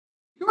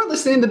You're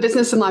listening to the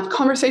Business and Life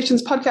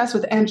Conversations podcast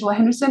with Angela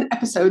Henderson,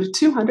 episode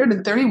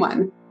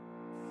 231.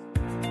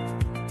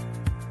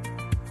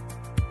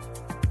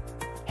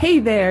 Hey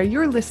there,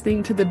 you're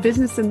listening to the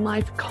Business and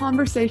Life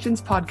Conversations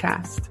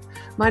podcast.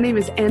 My name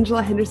is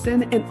Angela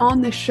Henderson, and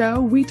on this show,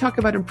 we talk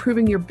about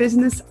improving your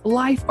business,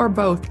 life, or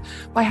both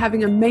by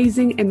having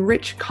amazing and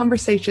rich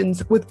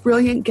conversations with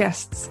brilliant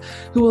guests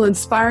who will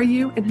inspire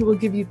you and who will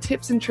give you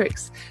tips and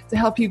tricks to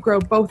help you grow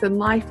both in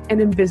life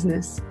and in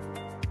business.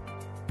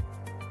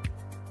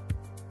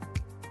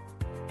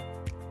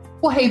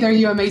 Well, hey there,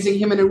 you amazing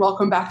human, and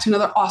welcome back to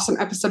another awesome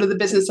episode of the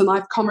Business and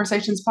Life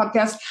Conversations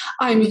podcast.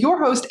 I'm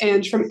your host,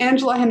 Ange, from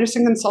Angela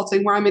Henderson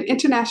Consulting, where I'm an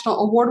international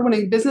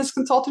award-winning business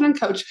consultant and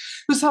coach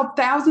who's helped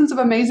thousands of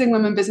amazing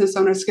women business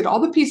owners get all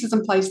the pieces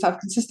in place to have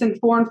consistent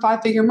 4- and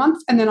 5-figure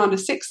months and then on to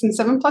 6- and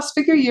 7+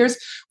 figure years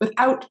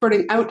without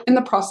burning out in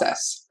the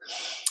process.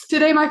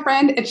 Today, my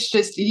friend, it's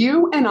just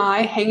you and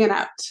I hanging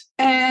out.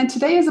 And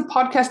today is a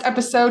podcast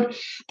episode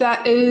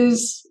that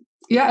is,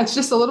 it's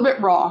just a little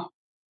bit raw.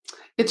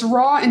 It's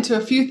raw into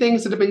a few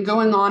things that have been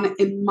going on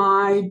in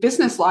my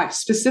business life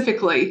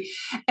specifically.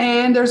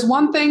 And there's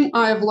one thing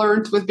I've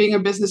learned with being a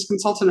business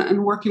consultant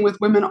and working with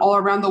women all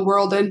around the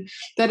world, and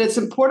that it's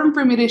important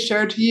for me to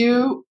share to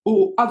you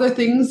other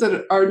things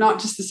that are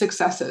not just the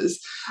successes,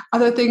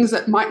 other things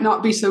that might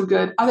not be so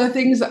good, other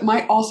things that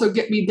might also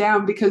get me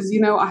down because,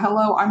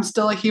 hello, I'm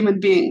still a human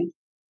being.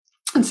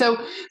 And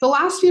so the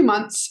last few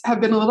months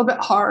have been a little bit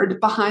hard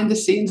behind the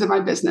scenes of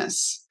my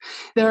business.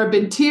 There have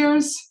been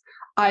tears.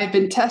 I've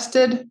been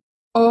tested.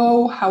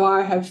 Oh, how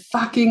I have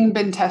fucking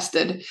been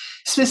tested.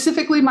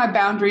 Specifically, my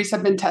boundaries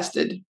have been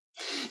tested.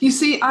 You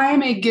see, I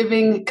am a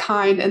giving,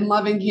 kind, and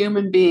loving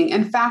human being.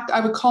 In fact, I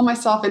would call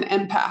myself an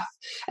empath.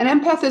 An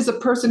empath is a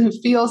person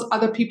who feels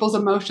other people's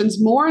emotions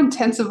more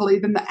intensively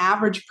than the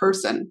average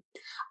person.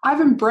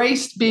 I've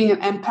embraced being an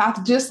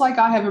empath just like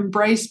I have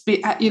embraced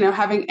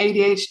having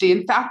ADHD.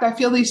 In fact, I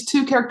feel these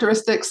two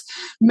characteristics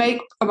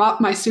make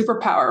up my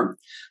superpower.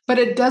 But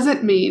it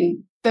doesn't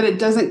mean that it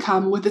doesn't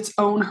come with its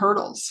own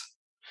hurdles.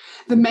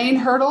 The main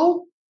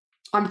hurdle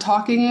I'm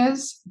talking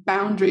is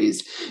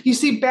boundaries. You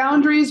see,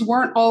 boundaries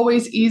weren't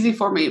always easy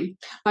for me.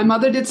 My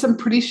mother did some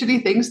pretty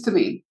shitty things to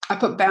me. I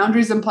put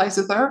boundaries in place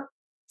with her.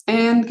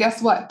 And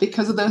guess what?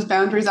 Because of those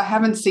boundaries, I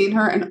haven't seen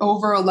her in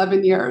over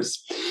 11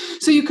 years.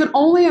 So you can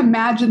only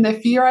imagine the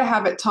fear I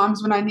have at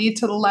times when I need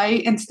to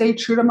lay and stay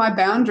true to my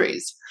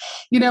boundaries.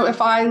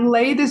 If I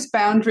lay this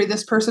boundary,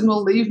 this person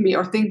will leave me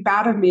or think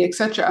bad of me,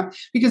 etc.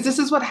 Because this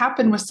is what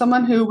happened with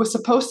someone who was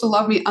supposed to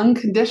love me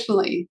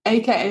unconditionally,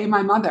 aka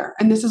my mother.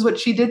 And this is what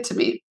she did to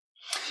me.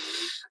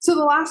 So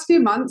the last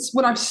few months,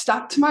 when I've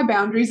stuck to my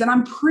boundaries, and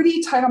I'm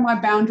pretty tight on my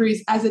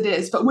boundaries as it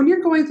is, but when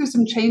you're going through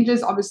some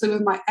changes, obviously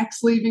with my ex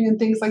leaving and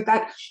things like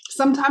that,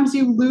 sometimes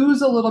you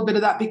lose a little bit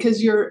of that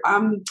because you're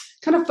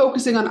kind of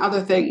focusing on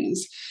other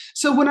things.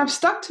 So when I've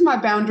stuck to my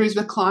boundaries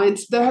with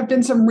clients, there have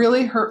been some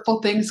really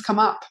hurtful things come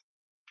up.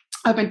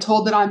 I've been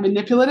told that I'm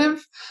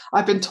manipulative.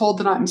 I've been told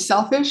that I'm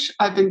selfish.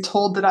 I've been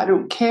told that I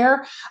don't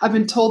care. I've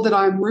been told that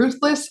I'm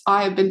ruthless.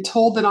 I have been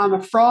told that I'm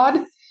a fraud.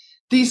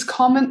 These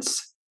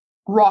comments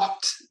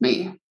rocked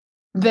me.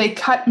 They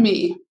cut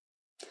me.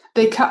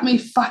 They cut me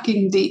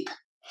fucking deep.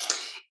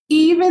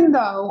 Even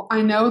though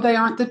I know they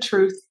aren't the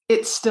truth,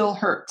 it still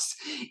hurts.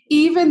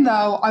 Even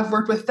though I've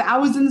worked with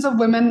thousands of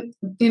women,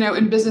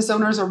 and business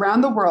owners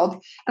around the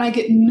world, and I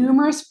get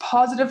numerous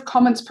positive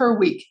comments per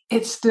week,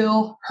 it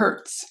still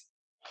hurts.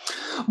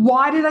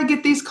 Why did I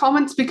get these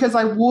comments? Because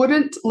I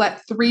wouldn't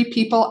let 3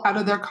 people out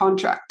of their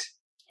contract.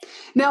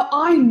 Now,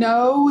 I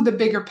know the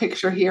bigger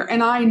picture here,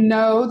 and I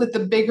know that the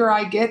bigger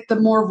I get, the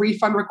more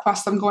refund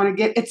requests I'm going to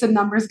get. It's a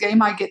numbers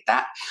game. I get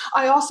that.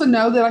 I also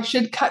know that I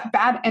should cut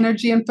bad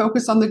energy and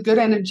focus on the good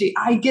energy.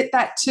 I get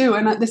that too,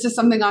 and this is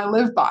something I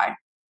live by.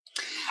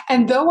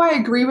 And though I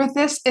agree with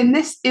this, in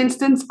this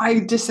instance, I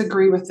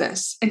disagree with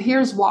this. And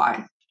here's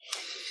why.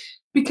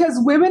 Because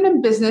women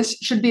in business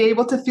should be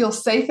able to feel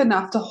safe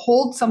enough to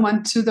hold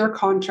someone to their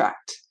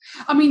contract.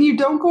 I mean, you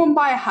don't go and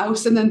buy a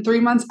house and then 3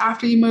 months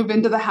after you move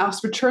into the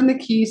house, return the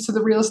keys to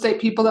the real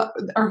estate people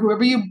or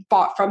whoever you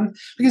bought from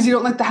because you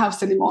don't like the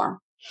house anymore.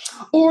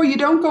 Or you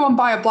don't go and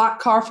buy a black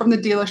car from the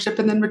dealership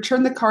and then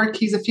return the car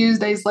keys a few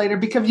days later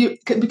because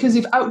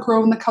you've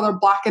outgrown the color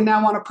black and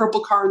now want a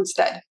purple car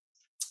instead.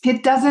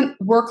 It doesn't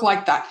work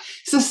like that.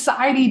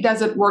 Society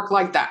doesn't work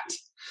like that.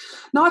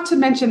 Not to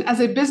mention,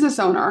 as a business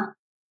owner,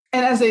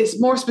 and as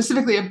more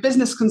specifically a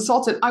business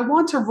consultant, I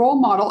want to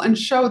role model and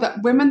show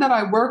that women that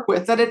I work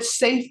with, that it's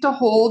safe to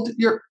hold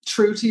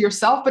true to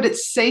yourself, but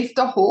it's safe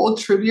to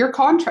hold true to your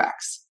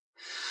contracts.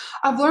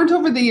 I've learned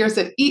over the years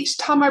that each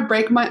time I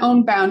break my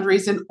own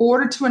boundaries in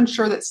order to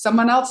ensure that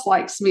someone else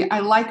likes me,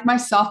 I like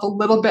myself a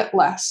little bit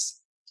less.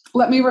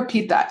 Let me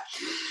repeat that.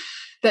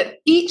 That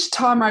each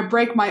time I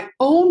break my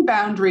own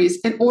boundaries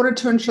in order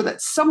to ensure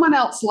that someone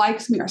else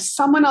likes me or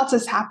someone else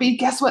is happy,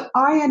 guess what?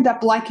 I end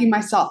up liking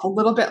myself a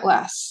little bit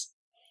less.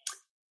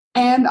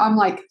 And I'm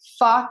like,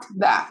 fuck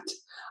that.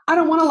 I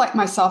don't want to like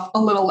myself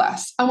a little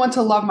less. I want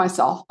to love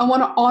myself. I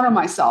want to honor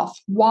myself.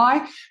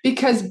 Why?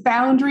 Because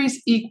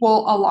boundaries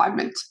equal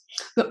alignment.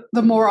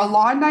 The more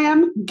aligned I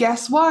am,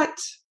 guess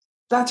what?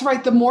 That's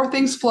right. The more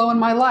things flow in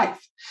my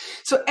life.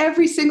 So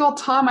every single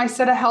time I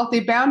set a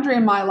healthy boundary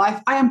in my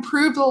life, I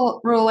improve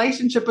the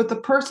relationship with the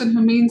person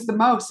who means the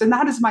most, and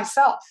that is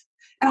myself.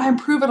 And I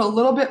improve it a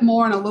little bit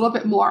more and a little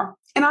bit more.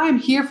 And I am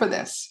here for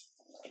this.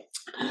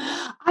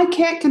 I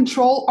can't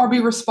control or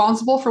be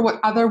responsible for what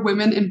other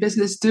women in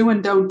business do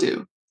and don't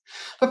do.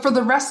 But for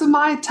the rest of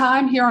my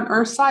time here on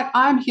Earthside,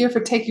 I'm here for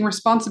taking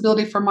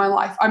responsibility for my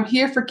life. I'm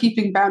here for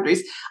keeping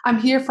boundaries. I'm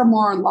here for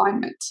more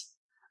alignment.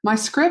 My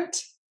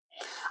script?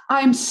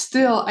 I'm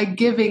still a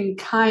giving,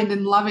 kind,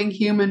 and loving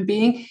human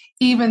being,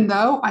 even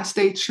though I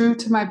stay true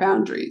to my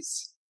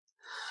boundaries.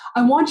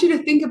 I want you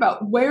to think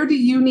about, where do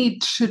you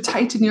need to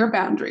tighten your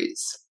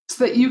boundaries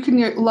so that you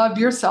can love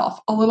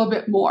yourself a little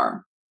bit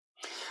more?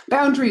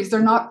 Boundaries,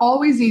 they're not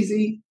always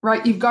easy,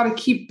 right? You've got to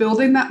keep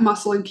building that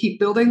muscle and keep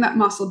building that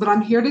muscle. But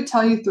I'm here to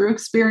tell you through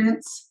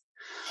experience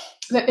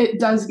that it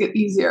does get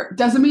easier. It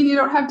doesn't mean you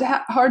don't have to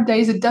have hard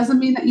days. It doesn't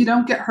mean that you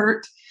don't get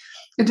hurt.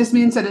 It just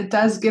means that it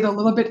does get a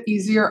little bit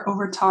easier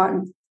over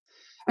time.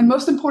 And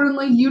most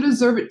importantly, you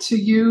deserve it to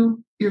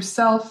you,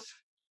 yourself,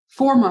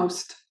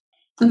 foremost.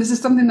 And this is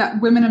something that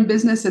women in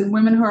business and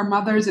women who are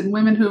mothers and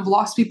women who have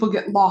lost people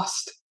get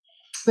lost.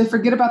 They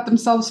forget about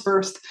themselves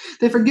first.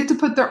 They forget to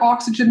put their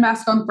oxygen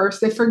mask on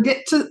first. They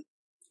forget to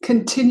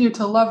continue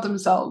to love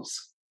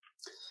themselves.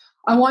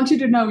 I want you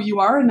to know you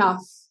are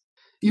enough.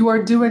 You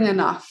are doing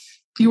enough.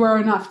 You are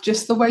enough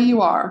just the way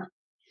you are.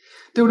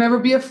 Don't ever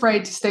be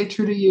afraid to stay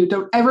true to you.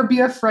 Don't ever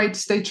be afraid to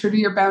stay true to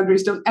your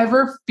boundaries. Don't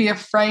ever be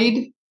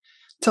afraid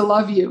to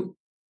love you.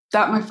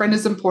 That, my friend,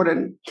 is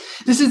important.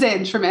 This is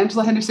Ange from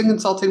Angela Henderson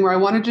Consulting, where I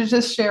wanted to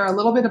just share a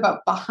little bit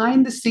about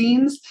behind the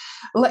scenes,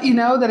 let you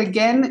know that,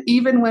 again,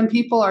 even when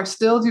people are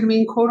still,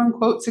 quote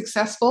unquote,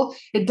 successful,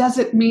 it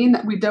doesn't mean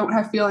that we don't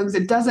have feelings.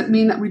 It doesn't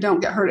mean that we don't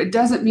get hurt. It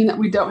doesn't mean that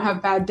we don't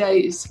have bad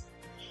days.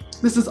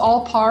 This is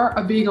all part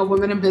of being a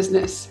woman in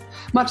business.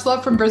 Much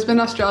love from Brisbane,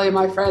 Australia,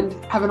 my friend.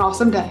 Have an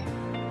awesome day.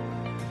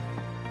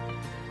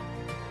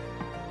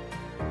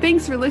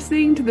 Thanks for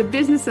listening to the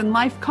Business and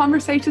Life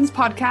Conversations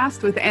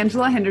podcast with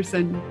Angela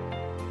Henderson.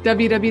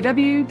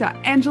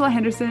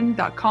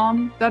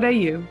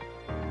 www.angelahenderson.com.au